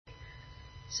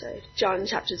So John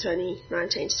chapter 20,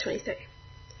 19 to 23.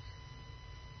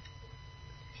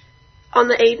 On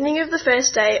the evening of the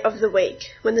first day of the week,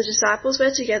 when the disciples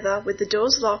were together with the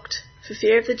doors locked for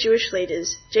fear of the Jewish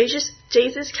leaders, Jesus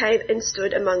came and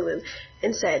stood among them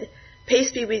and said,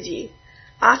 "Peace be with you."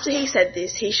 After he said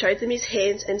this, he showed them his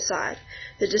hands and side.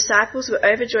 The disciples were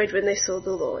overjoyed when they saw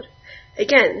the Lord.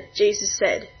 Again, Jesus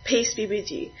said, "Peace be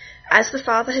with you. As the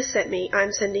Father has sent me, I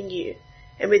am sending you."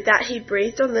 And with that he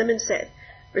breathed on them and said,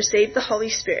 "Receive the Holy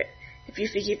Spirit. If you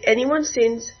forgive anyone's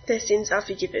sins, their sins are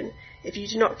forgiven. If you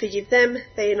do not forgive them,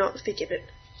 they are not forgiven."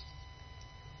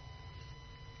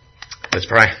 Let's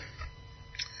pray.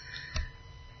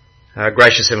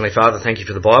 Gracious Heavenly Father, thank you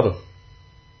for the Bible.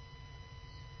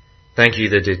 Thank you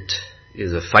that it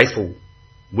is a faithful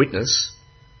witness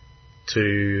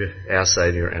to our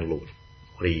Saviour and Lord,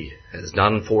 what he has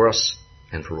done for us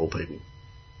and for all people.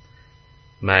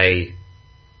 May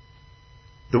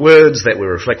the words that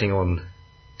we're reflecting on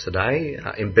today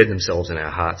embed themselves in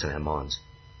our hearts and our minds.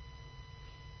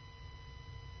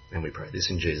 And we pray this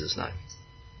in Jesus' name.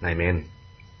 Amen.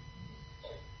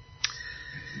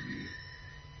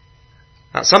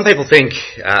 Some people think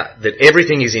that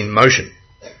everything is in motion.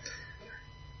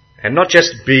 And not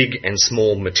just big and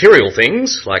small material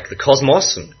things like the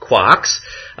cosmos and quarks,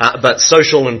 but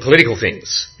social and political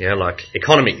things, like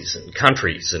economies and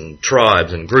countries and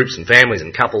tribes and groups and families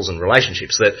and couples and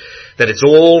relationships, that it's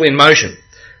all in motion,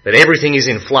 that everything is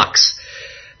in flux,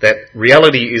 that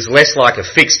reality is less like a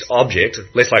fixed object,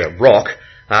 less like a rock,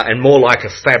 and more like a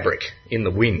fabric in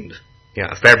the wind.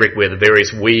 A fabric where the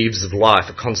various weaves of life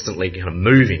are constantly kind of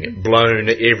moving and blown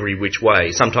every which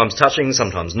way, sometimes touching,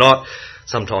 sometimes not,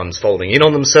 sometimes folding in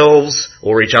on themselves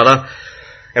or each other.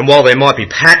 And while there might be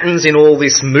patterns in all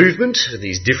this movement,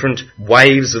 these different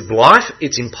waves of life,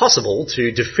 it's impossible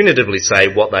to definitively say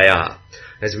what they are,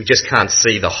 as we just can't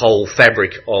see the whole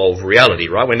fabric of reality,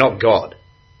 right? We're not God.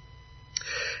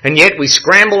 And yet we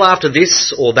scramble after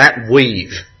this or that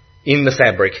weave in the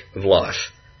fabric of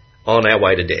life on our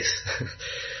way to death.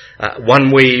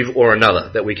 One weave or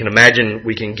another that we can imagine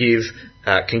can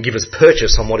give us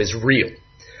purchase on what is real.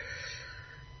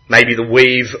 Maybe the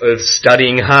weave of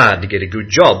studying hard to get a good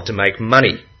job, to make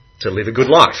money, to live a good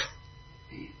life.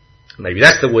 Maybe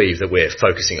that's the weave that we're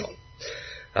focusing on.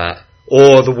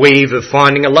 Or the weave of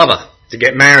finding a lover, to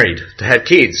get married, to have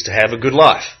kids, to have a good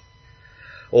life.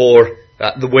 Or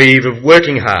the weave of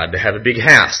working hard to have a big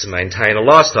house, to maintain a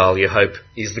lifestyle you hope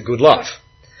is the good life.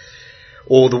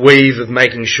 Or the weave of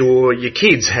making sure your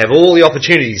kids have all the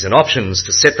opportunities and options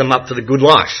to set them up for the good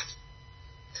life.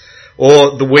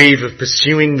 Or the weave of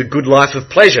pursuing the good life of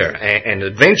pleasure and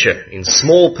adventure in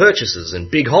small purchases and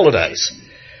big holidays.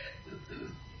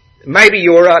 Maybe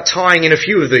you're tying in a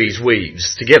few of these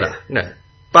weaves together,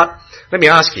 But let me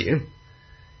ask you,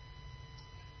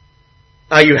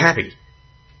 are you happy?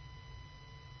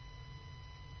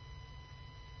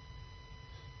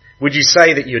 Would you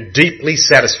say that you're deeply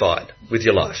satisfied with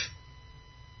your life?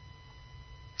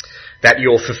 That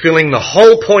you're fulfilling the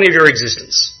whole point of your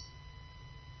existence?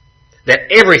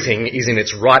 That everything is in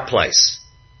its right place?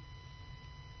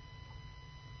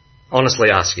 Honestly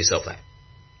ask yourself that.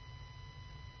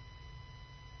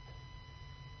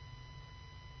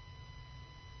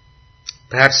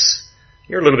 Perhaps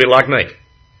you're a little bit like me.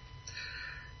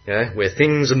 Where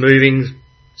things are moving,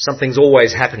 something's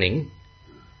always happening,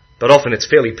 but often it's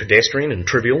fairly pedestrian and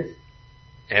trivial,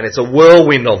 and it's a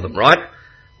whirlwind of them, right?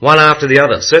 One after the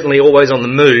other, certainly always on the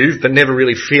move, but never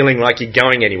really feeling like you're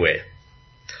going anywhere.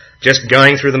 Just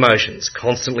going through the motions,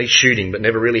 constantly shooting, but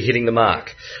never really hitting the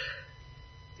mark.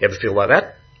 You ever feel like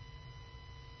that?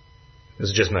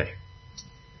 Is it just me?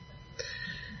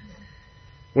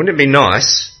 Wouldn't it be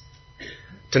nice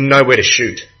to know where to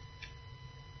shoot?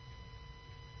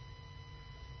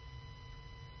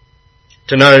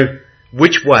 To know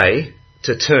which way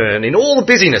to turn in all the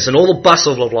busyness and all the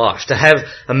bustle of life, to have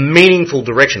a meaningful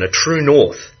direction, a true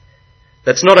north,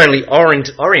 that's not only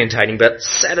orientating but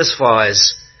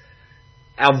satisfies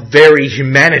our very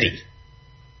humanity.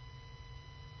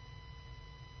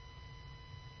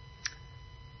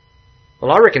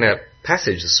 Well, I reckon our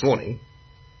passage this morning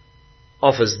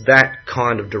offers that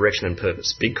kind of direction and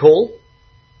purpose. Big call,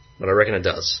 but I reckon it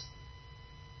does.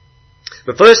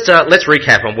 But first, let's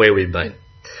recap on where we've been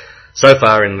so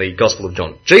far in the Gospel of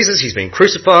John. Jesus, he's been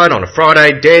crucified on a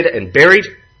Friday, dead and buried.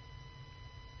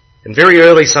 And very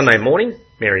early Sunday morning,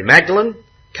 Mary Magdalene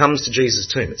comes to Jesus'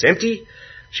 tomb. It's empty.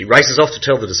 She races off to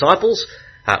tell the disciples.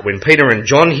 When Peter and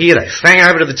John hear, they fang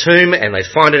over to the tomb and they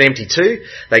find it empty too.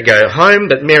 They go home,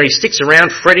 but Mary sticks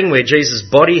around fretting where Jesus'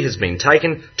 body has been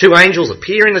taken. 2 angels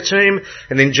appear in the tomb,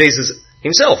 and then Jesus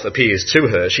himself appears to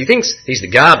her. She thinks he's the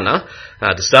gardener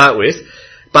to start with,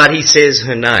 but he says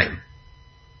her name.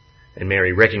 And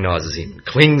Mary recognises him,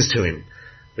 clings to him.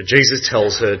 But Jesus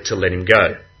tells her to let him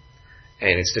go,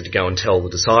 and instead to go and tell the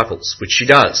disciples, which she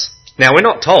does. Now, we're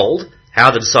not told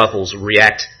how the disciples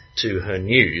react to her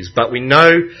news, but we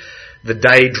know the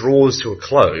day draws to a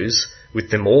close with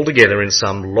them all together in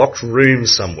some locked room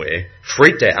somewhere,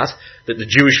 freaked out that the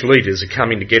Jewish leaders are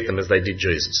coming to get them as they did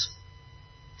Jesus.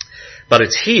 But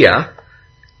it's here,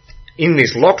 in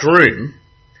this locked room,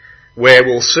 where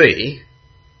we'll see,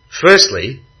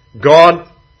 firstly, God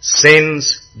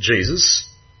sends Jesus.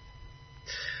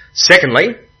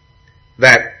 Secondly,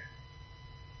 that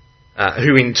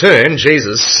who in turn,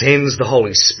 Jesus, sends the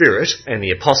Holy Spirit and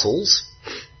the apostles.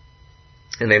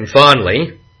 And then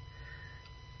finally,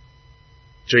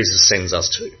 Jesus sends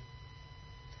us too.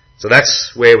 So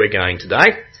that's where we're going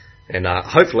today, and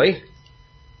hopefully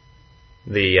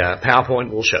the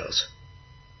PowerPoint will show us.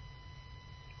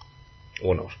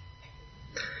 Or not.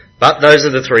 But those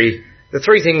are the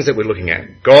three things that we're looking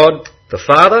at. God, the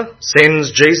Father,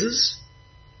 sends Jesus.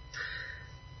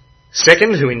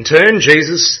 Second, who in turn,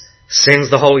 Jesus,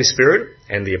 sends the Holy Spirit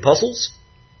and the apostles.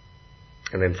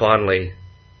 And then finally,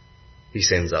 he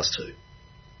sends us too.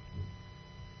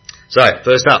 So,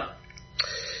 first up,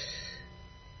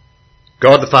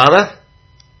 God the Father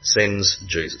sends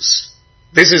Jesus.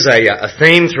 This is a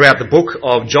theme throughout the book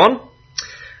of John.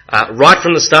 Right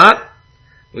from the start,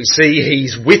 we see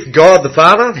he's with God the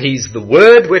Father. He's the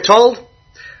Word, we're told.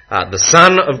 The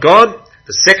Son of God,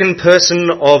 the second person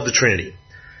of the Trinity.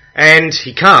 And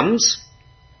he comes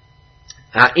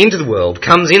into the world,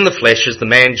 comes in the flesh as the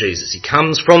man Jesus. He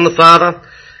comes from the Father,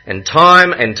 and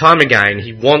time again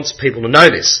he wants people to know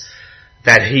this,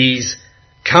 that he's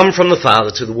come from the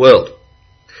Father to the world,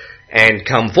 and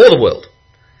come for the world.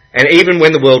 And even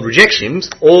when the world rejects him,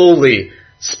 all the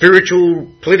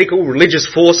spiritual, political, religious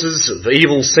forces of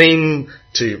evil seem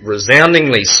to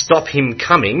resoundingly stop him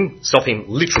coming, stop him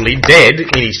literally dead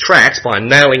in his tracks by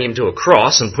nailing him to a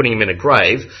cross and putting him in a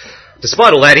grave.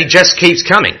 Despite all that, he just keeps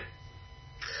coming.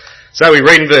 So we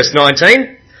read in verse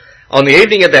 19, on the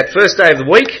evening of that first day of the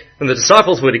week, when the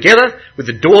disciples were together, with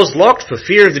the doors locked for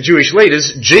fear of the Jewish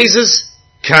leaders, Jesus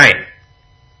came.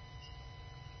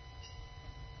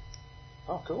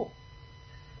 Oh, cool.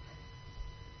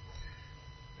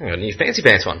 I got a new fancy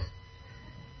pants one.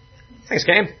 Thanks,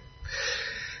 Cam.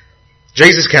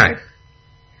 Jesus came.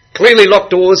 Clearly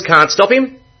locked doors can't stop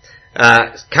him.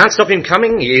 Can't stop him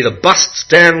coming. He either busts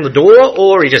down the door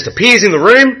or he just appears in the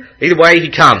room. Either way, he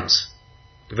comes.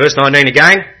 Verse 19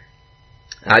 again.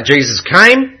 Jesus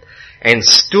came and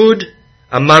stood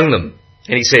among them.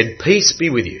 And he said, peace be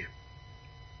with you.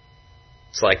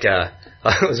 It's like, I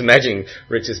was imagining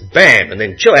Rich just bam, and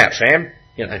then chill out, fam.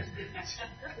 You know,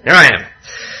 here I am.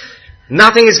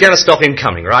 Nothing is going to stop him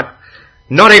coming, right?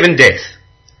 Not even death.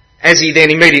 As he then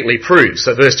immediately proves.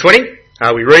 So verse 20,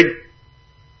 we read,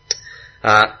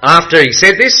 after he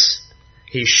said this,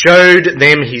 he showed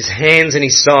them his hands and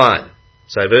his side.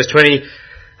 So verse 20,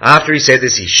 after he said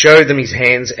this, he showed them his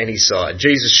hands and his side.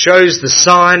 Jesus shows the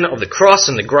sign of the cross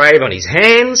and the grave on his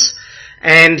hands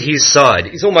and his side.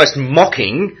 He's almost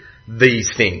mocking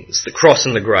these things, the cross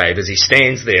and the grave, as he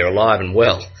stands there alive and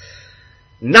well.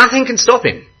 Nothing can stop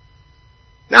him.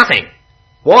 Nothing.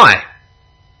 Why?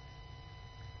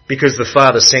 Because the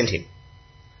Father sent him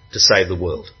to save the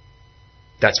world.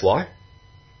 That's why.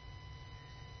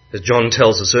 As John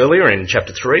tells us earlier in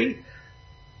chapter 3,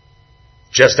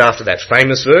 just after that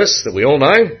famous verse that we all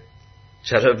know,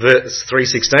 chapter verse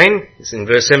 3:16, it's in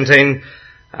verse 17,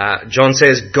 John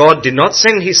says, God did not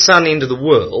send his Son into the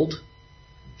world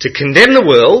to condemn the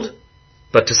world,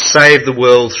 but to save the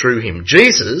world through him.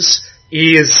 Jesus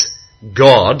is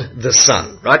God the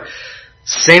Son, right?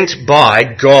 Sent by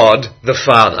God the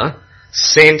Father,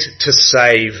 sent to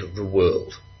save the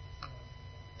world.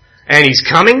 And he's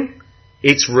coming,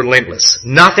 it's relentless.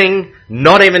 Nothing,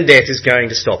 not even death, is going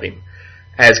to stop him.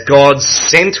 As God's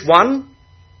sent one,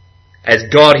 as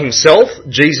God himself,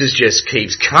 Jesus just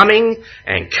keeps coming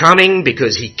and coming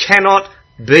because he cannot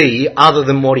be other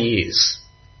than what he is.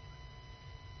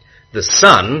 The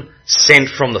Son sent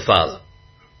from the Father.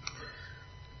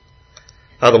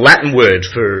 The Latin word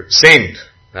for send,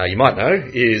 you might know,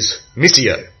 is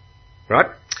missio, right?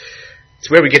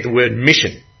 It's where we get the word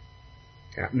mission.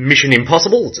 Mission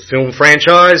Impossible, it's a film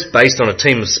franchise based on a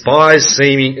team of spies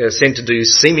sent to do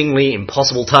seemingly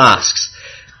impossible tasks.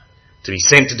 To be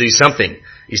sent to do something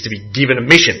is to be given a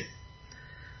mission.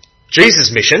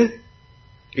 Jesus' mission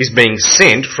is being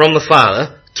sent from the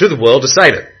Father to the world to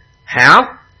save it.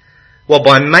 How? Well,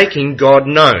 by making God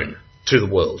known to the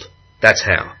world. That's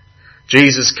how.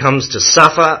 Jesus comes to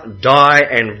suffer, die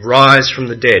and rise from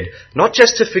the dead. Not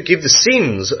just to forgive the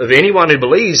sins of anyone who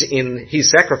believes in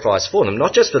his sacrifice for them.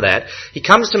 Not just for that. He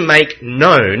comes to make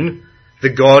known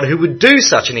the God who would do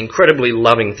such an incredibly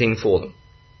loving thing for them.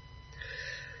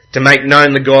 To make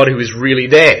known the God who is really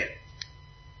there.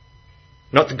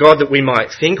 Not the God that we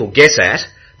might think or guess at,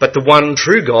 but the one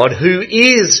true God who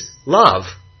is love.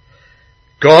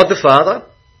 God the Father,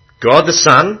 God the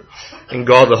Son, and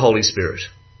God the Holy Spirit.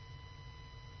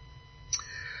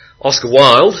 Oscar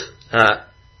Wilde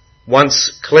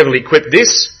once cleverly quipped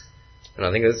this, and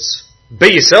I think it's,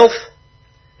 be yourself,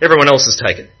 everyone else is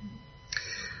taken.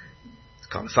 It's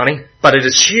kind of funny, but it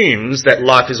assumes that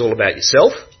life is all about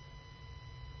yourself,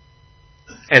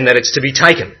 and that it's to be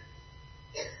taken.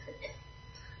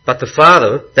 But the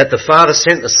Father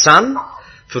sent the Son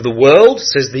for the world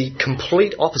says the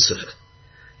complete opposite.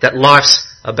 That life's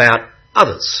about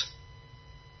others.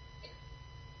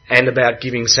 And about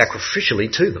giving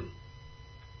sacrificially to them.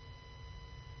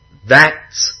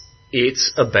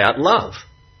 It's about love.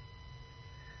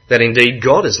 That indeed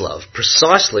God is love,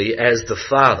 precisely as the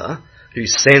Father who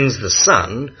sends the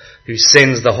Son, who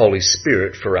sends the Holy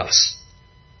Spirit for us.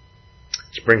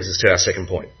 Which brings us to our second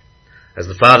point. As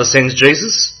the Father sends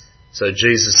Jesus, so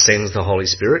Jesus sends the Holy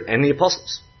Spirit and the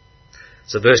apostles.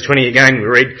 So verse 20 again we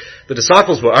read, the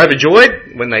disciples were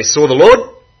overjoyed when they saw the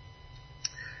Lord.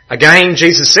 Again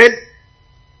Jesus said,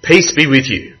 peace be with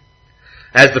you.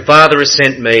 As the Father has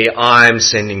sent me, I am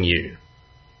sending you.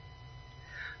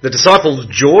 The disciples'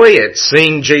 joy at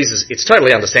seeing Jesus, it's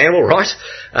totally understandable, right?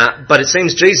 But it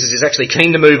seems Jesus is actually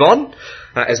keen to move on.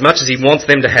 As much as he wants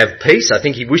them to have peace, I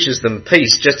think he wishes them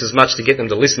peace just as much to get them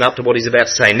to listen up to what he's about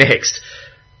to say next.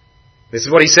 This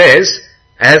is what he says,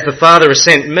 as the Father has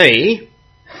sent me,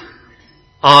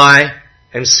 I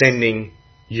am sending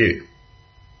you.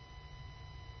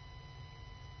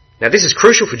 Now this is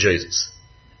crucial for Jesus.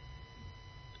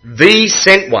 The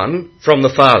sent one from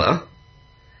the Father,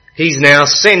 he's now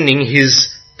sending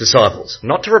his disciples.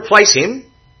 Not to replace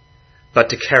him, but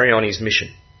to carry on his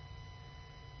mission.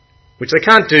 Which they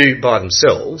can't do by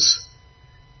themselves.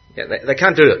 They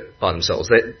can't do it by themselves.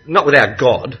 They're not without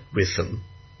God with them.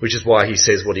 Which is why he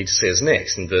says what he says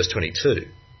next in verse 22.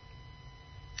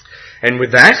 And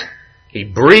with that, he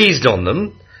breathed on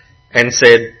them and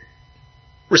said,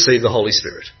 receive the Holy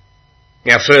Spirit.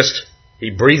 Now first,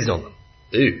 he breathed on them.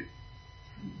 Ew.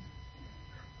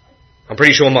 I'm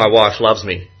pretty sure my wife loves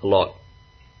me a lot.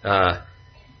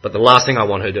 But the last thing I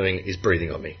want her doing is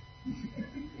breathing on me.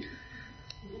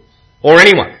 Or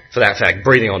anyone, for that fact,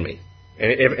 breathing on me.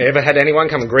 Ever had anyone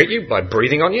come and greet you by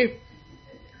breathing on you?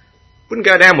 Wouldn't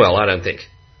go down well, I don't think.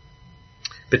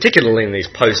 Particularly in these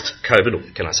post-COVID,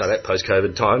 or can I say that,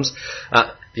 post-COVID times.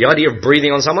 The idea of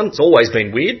breathing on someone, it's always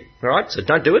been weird, alright, so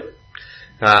don't do it.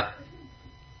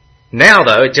 Now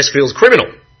though, it just feels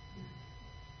criminal.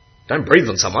 Don't breathe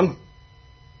on someone.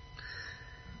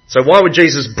 So why would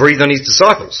Jesus breathe on his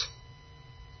disciples?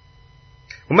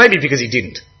 Well, maybe because he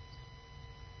didn't.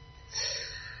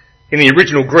 In the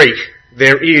original Greek,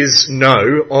 there is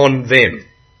no on them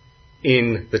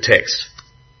in the text.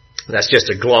 That's just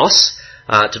a gloss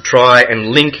to try and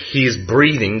link his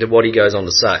breathing to what he goes on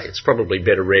to say. It's probably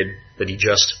better read that he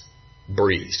just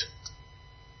breathed.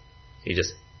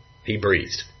 He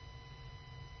breathed.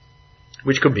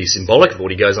 Which could be symbolic of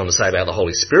what he goes on to say about the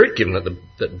Holy Spirit, given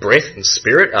that breath and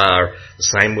spirit are the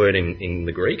same word in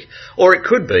the Greek. Or it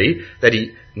could be that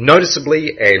he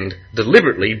noticeably and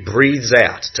deliberately breathes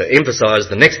out to emphasise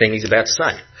the next thing he's about to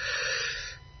say.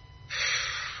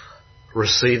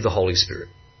 Receive the Holy Spirit.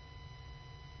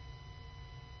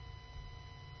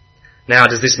 Now,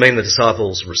 does this mean the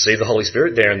disciples receive the Holy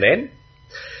Spirit there and then?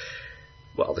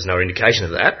 Well, there's no indication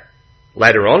of that.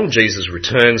 Later on, Jesus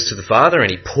returns to the Father and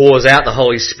he pours out the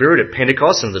Holy Spirit at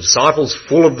Pentecost, and the disciples,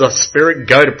 full of the Spirit,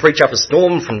 go to preach up a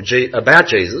storm about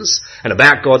Jesus and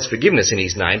about God's forgiveness in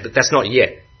his name, but that's not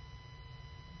yet.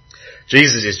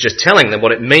 Jesus is just telling them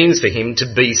what it means for him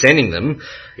to be sending them.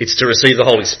 It's to receive the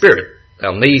Holy Spirit.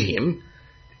 They'll need him,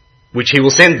 which he will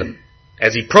send them,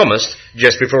 as he promised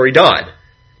just before he died,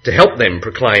 to help them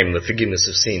proclaim the forgiveness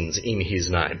of sins in his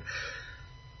name.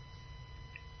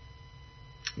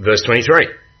 Verse 23.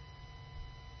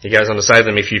 He goes on to say to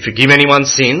them, if you forgive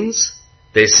anyone's sins,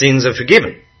 their sins are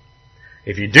forgiven.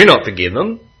 If you do not forgive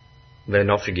them, they're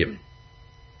not forgiven.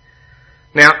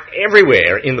 Now,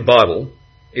 everywhere in the Bible,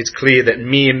 it's clear that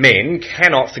mere men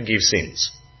cannot forgive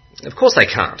sins. Of course they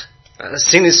can't.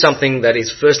 Sin is something that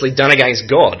is firstly done against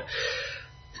God.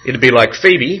 It'd be like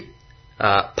Phoebe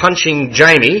punching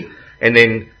Jamie, and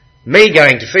then me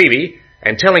going to Phoebe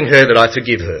and telling her that I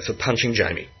forgive her for punching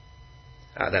Jamie.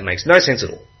 That makes no sense at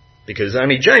all. because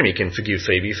only Jamie can forgive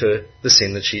Phoebe for the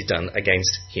sin that she's done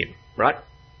against him, right?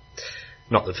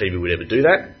 Not that Phoebe would ever do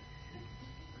that.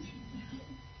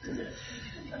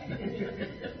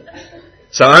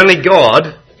 So only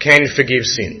God can forgive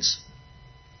sins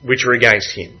which are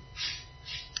against him.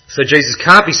 So Jesus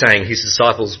can't be saying his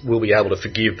disciples will be able to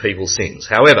forgive people's sins.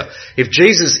 However, if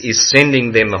Jesus is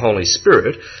sending them the Holy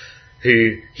Spirit,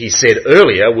 who he said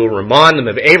earlier will remind them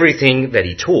of everything that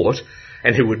he taught,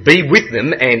 and who would be with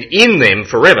them and in them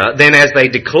forever, then as they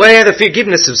declare the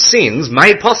forgiveness of sins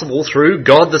made possible through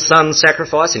God the Son's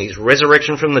sacrifice and his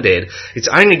resurrection from the dead, it's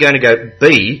only going to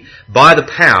be by the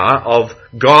power of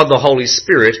God the Holy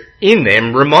Spirit in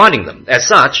them, reminding them. As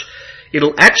such,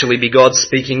 it'll actually be God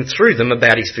speaking through them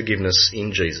about his forgiveness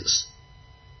in Jesus.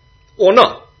 Or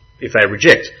not, if they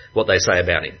reject what they say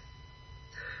about him.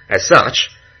 As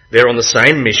such, they're on the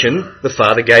same mission the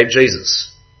Father gave Jesus.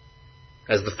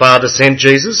 As the Father sent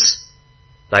Jesus,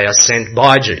 they are sent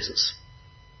by Jesus.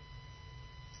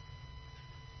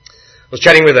 I was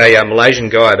chatting with a Malaysian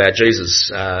guy about Jesus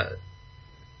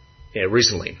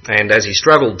recently, and as he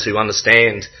struggled to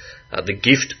understand the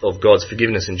gift of God's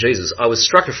forgiveness in Jesus, I was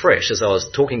struck afresh as I was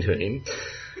talking to him,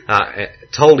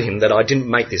 told him that I didn't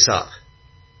make this up.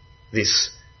 This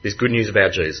good news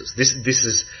about Jesus. This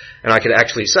is, and I could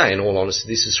actually say, in all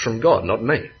honesty, this is from God, not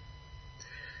me.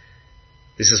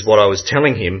 This is what I was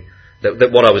telling him,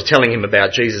 that what I was telling him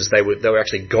about Jesus, they were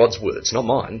actually God's words, not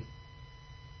mine.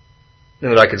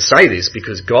 And that I could say this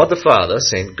because God the Father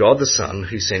sent God the Son,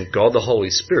 who sent God the Holy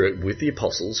Spirit with the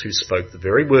apostles, who spoke the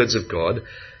very words of God,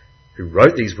 who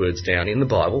wrote these words down in the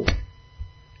Bible,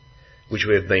 which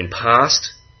have been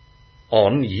passed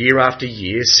on year after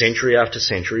year, century after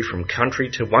century, from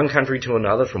one country to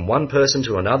another, from one person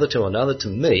to another, to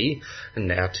me, and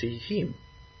now to him.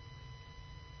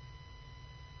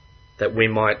 That we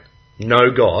might know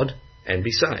God and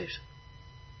be saved.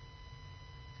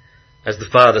 As the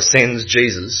Father sends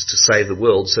Jesus to save the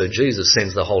world, so Jesus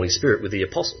sends the Holy Spirit with the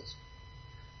apostles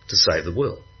to save the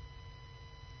world.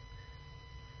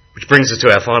 Which brings us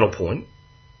to our final point.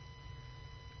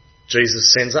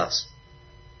 Jesus sends us.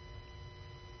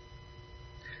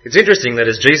 It's interesting that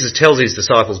as Jesus tells his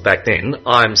disciples back then,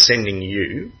 I'm sending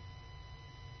you,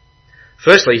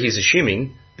 firstly he's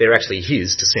assuming they're actually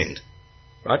his to send.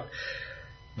 Right?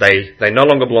 They no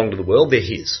longer belong to the world, they're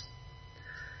his.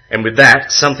 And with that,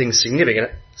 something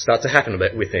significant starts to happen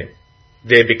with them.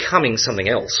 They're becoming something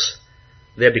else.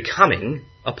 They're becoming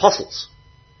apostles.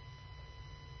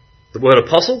 The word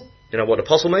apostle, you know what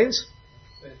apostle means?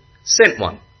 Sent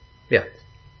one. Yeah.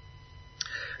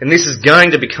 And this is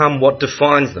going to become what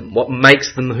defines them, what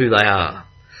makes them who they are.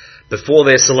 Before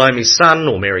they're Salome's son,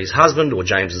 or Mary's husband, or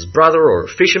James's brother, or a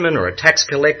fisherman, or a tax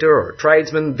collector, or a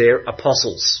tradesman, they're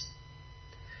apostles.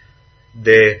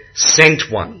 They're sent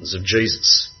ones of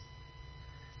Jesus.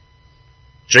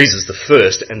 Jesus, the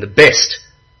first and the best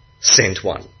sent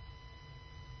one,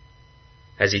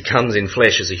 as he comes in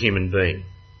flesh as a human being.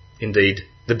 Indeed,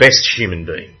 the best human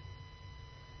being.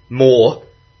 More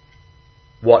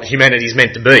what humanity is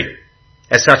meant to be.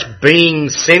 As such, being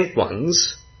sent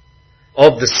ones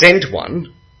of the sent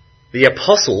one, the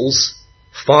apostles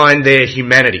find their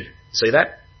humanity. See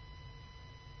that?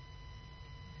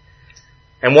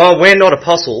 And while we're not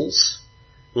apostles,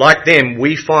 like them,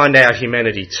 we find our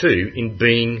humanity too in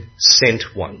being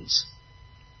sent ones.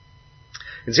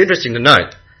 It's interesting to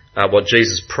note what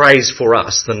Jesus prays for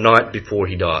us the night before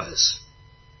he dies.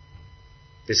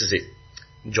 This is it,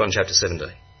 in John chapter 17.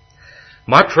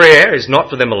 My prayer is not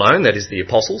for them alone, that is the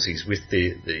apostles, he's with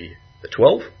the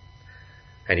 12,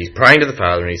 and he's praying to the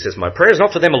Father, and he says, my prayer is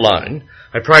not for them alone,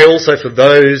 I pray also for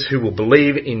those who will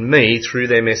believe in me through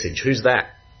their message. Who's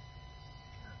that?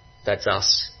 That's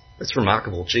us. That's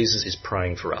remarkable. Jesus is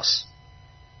praying for us.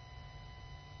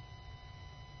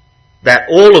 That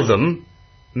all of them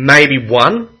may be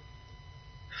one,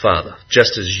 Father,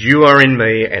 just as you are in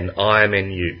me and I am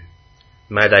in you.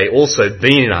 May they also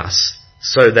be in us,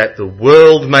 so that the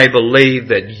world may believe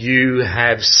that you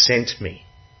have sent me.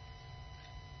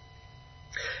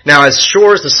 Now, as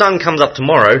sure as the sun comes up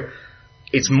tomorrow,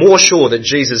 it's more sure that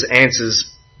Jesus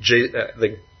answers,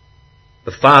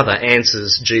 the Father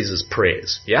answers Jesus'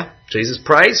 prayers. Yeah? Jesus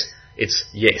prays, it's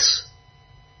yes.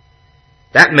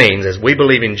 That means, as we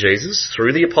believe in Jesus,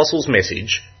 through the apostles'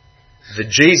 message, the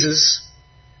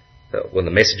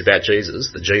message about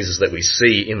Jesus, the Jesus that we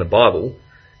see in the Bible,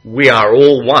 we are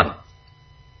all one.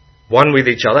 One with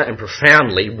each other and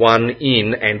profoundly one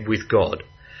in and with God,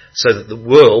 so that the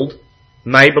world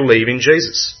may believe in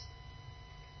Jesus.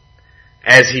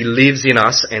 As he lives in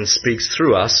us and speaks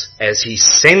through us, as he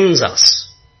sends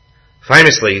us.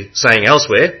 Famously saying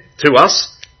elsewhere, to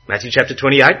us, Matthew chapter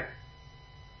 28.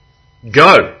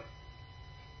 Go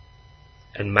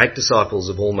and make disciples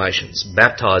of all nations,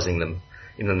 baptizing them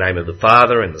in the name of the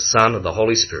Father and the Son and the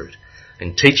Holy Spirit,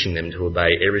 and teaching them to obey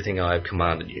everything I have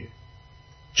commanded you.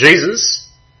 Jesus,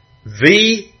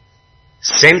 the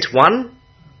sent one,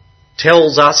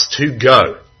 tells us to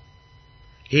go.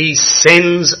 He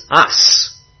sends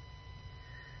us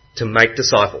to make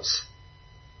disciples.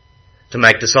 To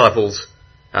make disciples,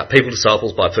 people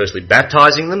disciples by firstly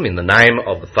baptizing them in the name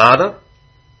of the Father,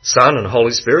 Son and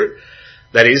Holy Spirit.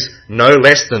 That is, no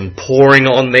less than pouring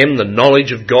on them the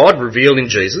knowledge of God revealed in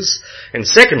Jesus. And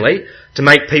secondly, to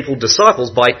make people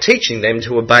disciples by teaching them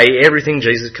to obey everything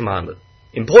Jesus commanded.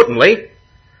 Importantly,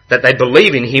 that they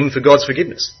believe in him for God's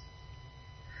forgiveness.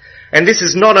 And this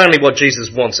is not only what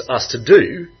Jesus wants us to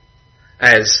do,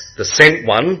 as the sent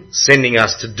one sending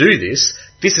us to do this,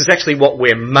 this is actually what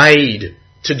we're made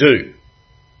to do.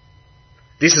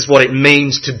 This is what it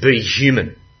means to be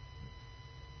human.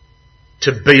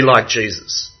 To be like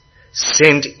Jesus.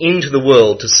 Sent into the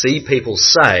world to see people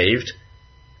saved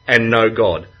and know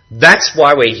God. That's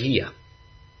why we're here.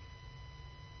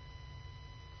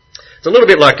 It's a little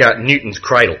bit like Newton's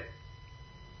cradle.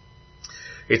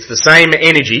 It's the same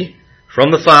energy from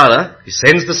the Father, who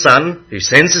sends the Son, who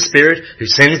sends the Spirit, who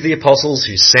sends the apostles,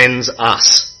 who sends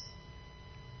us.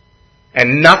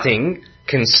 And nothing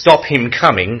can stop him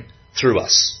coming through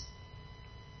us.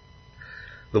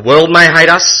 The world may hate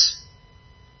us,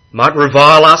 might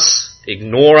revile us,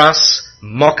 ignore us,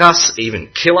 mock us,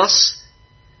 even kill us,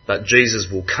 but Jesus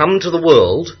will come to the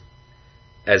world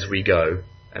as we go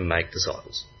and make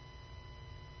disciples.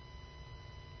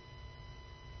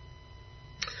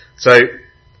 So,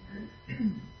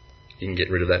 you can get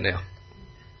rid of that now.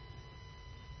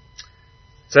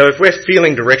 So if we're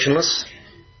feeling directionless,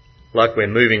 like we're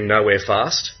moving nowhere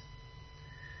fast,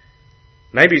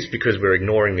 maybe it's because we're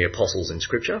ignoring the apostles in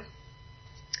Scripture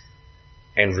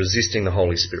and resisting the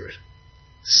Holy Spirit,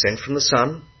 sent from the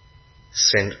Son,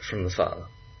 sent from the Father.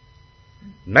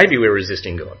 Maybe we're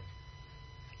resisting God,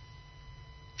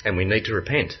 and we need to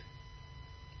repent.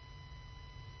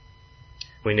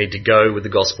 We need to go with the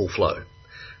gospel flow,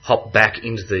 hop back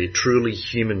into the truly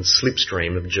human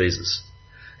slipstream of Jesus,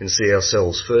 and see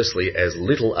ourselves firstly as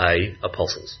little a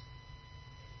apostles,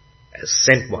 as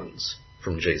sent ones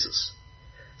from Jesus,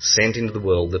 sent into the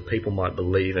world that people might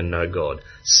believe and know God,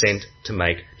 sent to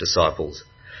make disciples,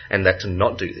 and that to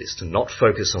not do this, to not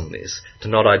focus on this, to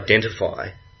not identify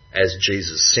as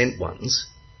Jesus sent ones,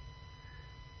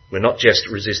 we're not just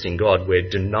resisting God, we're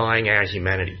denying our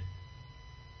humanity.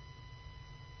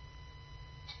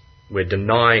 We're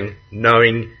denying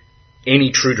knowing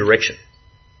any true direction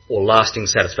or lasting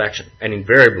satisfaction, and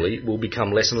invariably we'll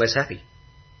become less and less happy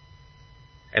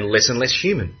and less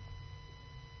human.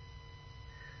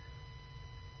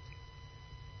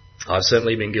 I've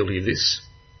certainly been guilty of this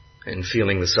and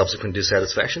feeling the subsequent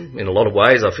dissatisfaction. In a lot of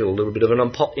ways I feel a little bit of an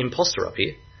imposter up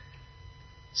here,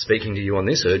 speaking to you on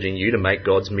this, urging you to make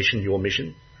God's mission your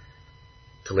mission,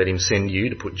 to let him send you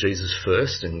to put Jesus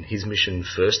first and his mission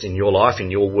first in your life,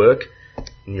 in your work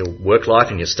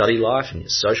life, in your study life, in your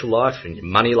social life, in your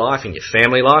money life, in your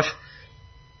family life.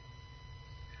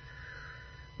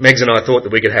 Megs and I thought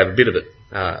that we could have a bit of it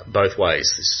both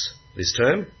ways this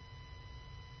term.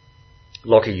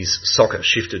 Lockie's soccer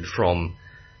shifted from,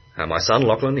 my son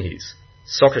Lachlan, his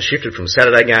soccer shifted from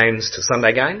Saturday games to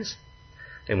Sunday games,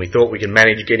 and we thought we could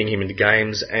manage getting him into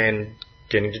games and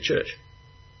getting to church.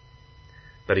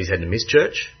 But he's had to miss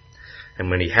church, and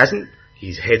when he hasn't,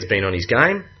 his head's been on his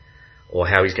game, or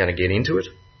how he's going to get into it,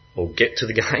 or get to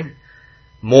the game,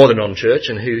 more than on church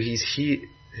and who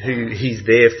he's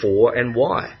there for and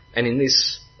why. And in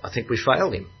this, I think we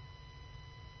failed him.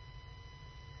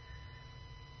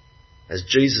 As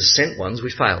Jesus sent ones,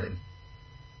 we failed him.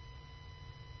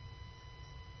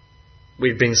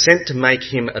 We've been sent to make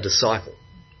him a disciple,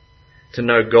 to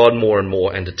know God more and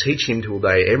more, and to teach him to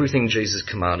obey everything Jesus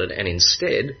commanded, and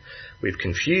instead we've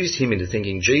confused him into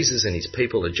thinking Jesus and his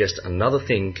people are just another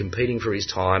thing competing for his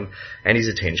time and his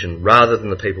attention, rather than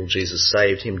the people Jesus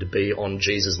saved him to be on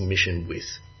Jesus' mission with.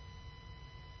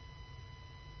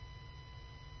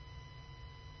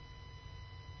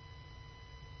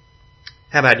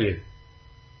 How about you?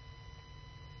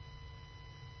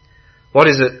 What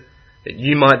is it that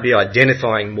you might be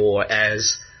identifying more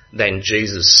as than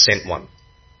Jesus sent one?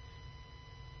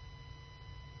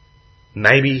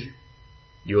 Maybe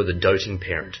you're the doting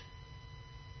parent,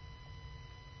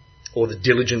 or the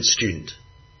diligent student,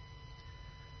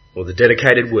 or the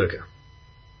dedicated worker,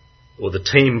 or the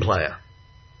team player,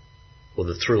 or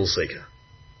the thrill seeker.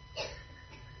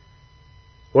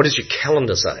 What does your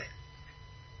calendar say?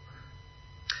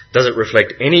 Does it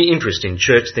reflect any interest in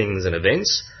church things and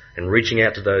events and reaching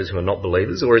out to those who are not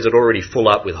believers, or is it already full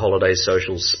up with holidays,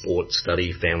 socials, sport,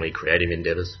 study, family, creative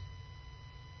endeavours?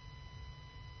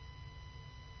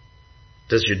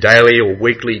 Does your daily or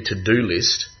weekly to-do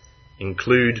list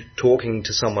include talking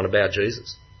to someone about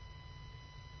Jesus?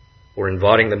 Or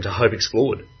inviting them to Hope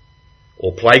Explored?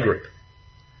 Or playgroup?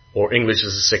 Or English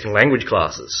as a second language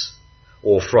classes?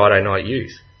 Or Friday night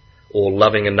youth? Or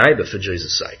loving a neighbour for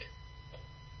Jesus' sake?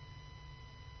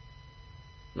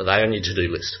 Are they on your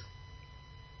to-do list?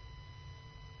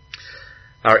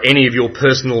 Are any of your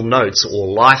personal notes or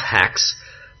life hacks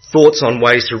thoughts on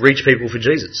ways to reach people for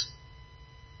Jesus?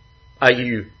 Are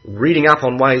you reading up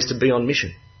on ways to be on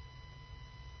mission?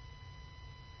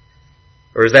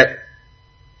 Or is that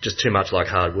just too much like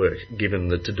hard work, given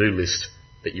the to-do list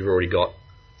that you've already got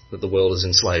that the world has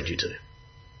enslaved you to?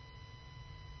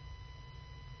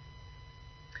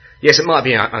 Yes, it might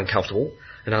be uncomfortable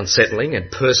and unsettling and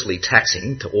personally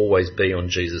taxing to always be on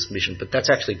Jesus' mission, but that's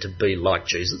actually to be like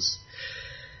Jesus,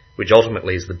 which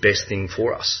ultimately is the best thing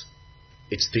for us.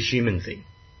 It's the human thing.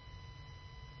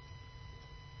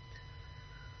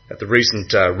 At the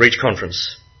recent Reach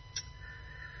conference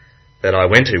that I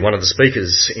went to, one of the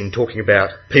speakers, in talking about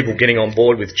people getting on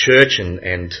board with church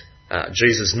and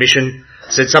Jesus' mission,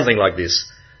 said something like this: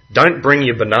 "Don't bring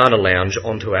your banana lounge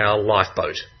onto our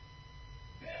lifeboat.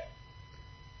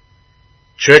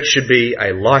 Church should be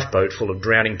a lifeboat full of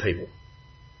drowning people.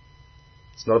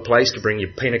 It's not a place to bring your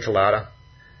pina colada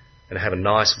and have a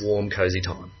nice, warm, cosy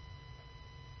time.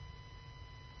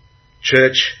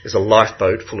 Church is a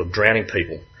lifeboat full of drowning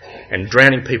people, and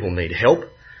drowning people need help,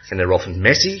 and they're often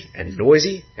messy and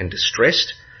noisy and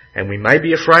distressed, and we may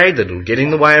be afraid that it'll get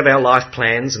in the way of our life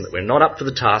plans and that we're not up for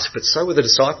the task, but so were the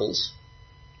disciples.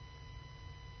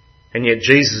 And yet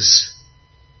Jesus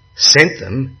sent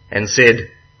them and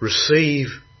said,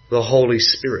 'Receive the Holy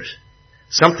Spirit,'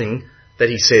 something that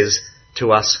he says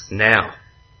to us now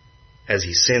as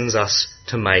he sends us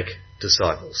to make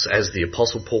disciples, as the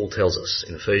Apostle Paul tells us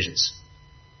in Ephesians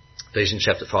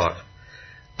chapter 5.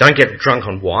 Don't get drunk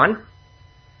on wine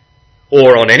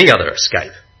or on any other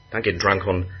escape. Don't get drunk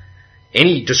on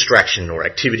any distraction or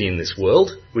activity in this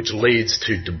world which leads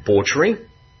to debauchery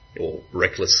or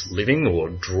reckless living or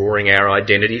drawing our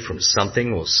identity from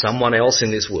something or someone else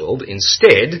in this world.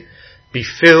 Instead, be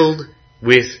filled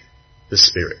with the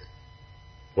Spirit."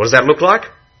 What does that look like?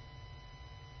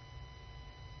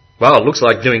 Well, it looks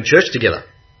like doing church together.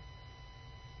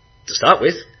 To start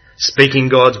with, speaking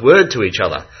God's word to each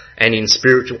other and in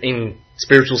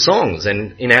spiritual songs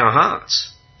and in our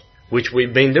hearts, which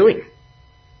we've been doing.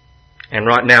 And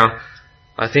right now,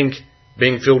 I think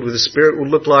being filled with the Spirit would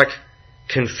look like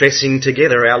confessing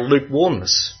together our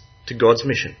lukewarmness to God's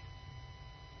mission.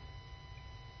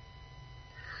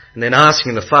 And then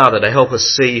asking the Father to help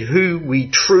us see who we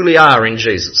truly are in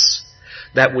Jesus,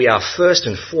 that we are first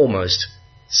and foremost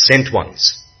sent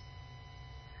ones.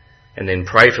 And then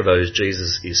pray for those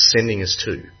Jesus is sending us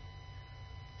to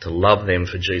love them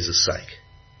for Jesus' sake,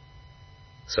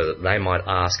 so that they might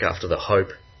ask after the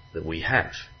hope that we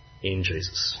have in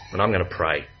Jesus. And I'm going to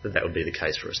pray that that would be the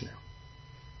case for us now.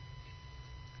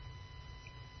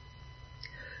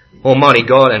 Almighty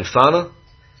God and Father,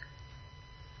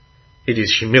 it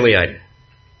is humiliating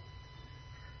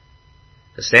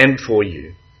to stand before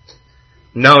you,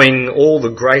 knowing all the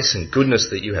grace and goodness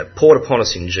that you have poured upon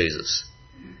us in Jesus,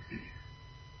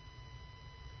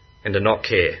 and to not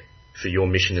care for your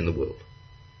mission in the world.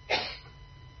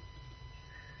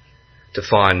 To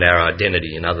find our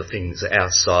identity in other things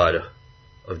outside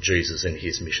of Jesus and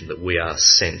his mission, that we are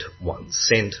sent ones,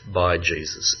 sent by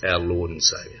Jesus, our Lord and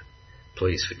Saviour.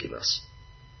 Please forgive us.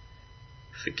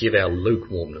 Forgive our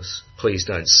lukewarmness. Please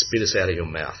don't spit us out of your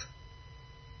mouth.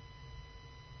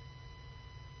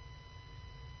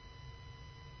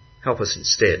 Help us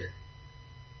instead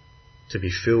to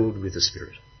be filled with the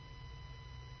Spirit,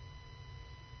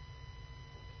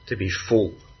 to be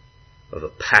full of a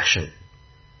passion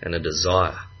and a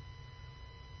desire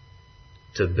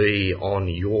to be on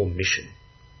your mission.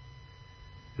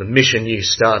 The mission you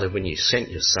started when you sent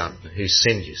your Son, who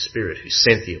sent your Spirit, who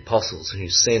sent the apostles, and who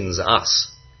sends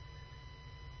us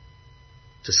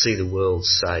to see the world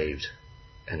saved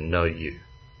and know you.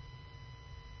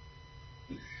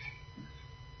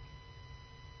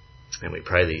 And we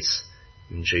pray these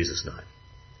in Jesus' name.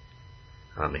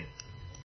 Amen.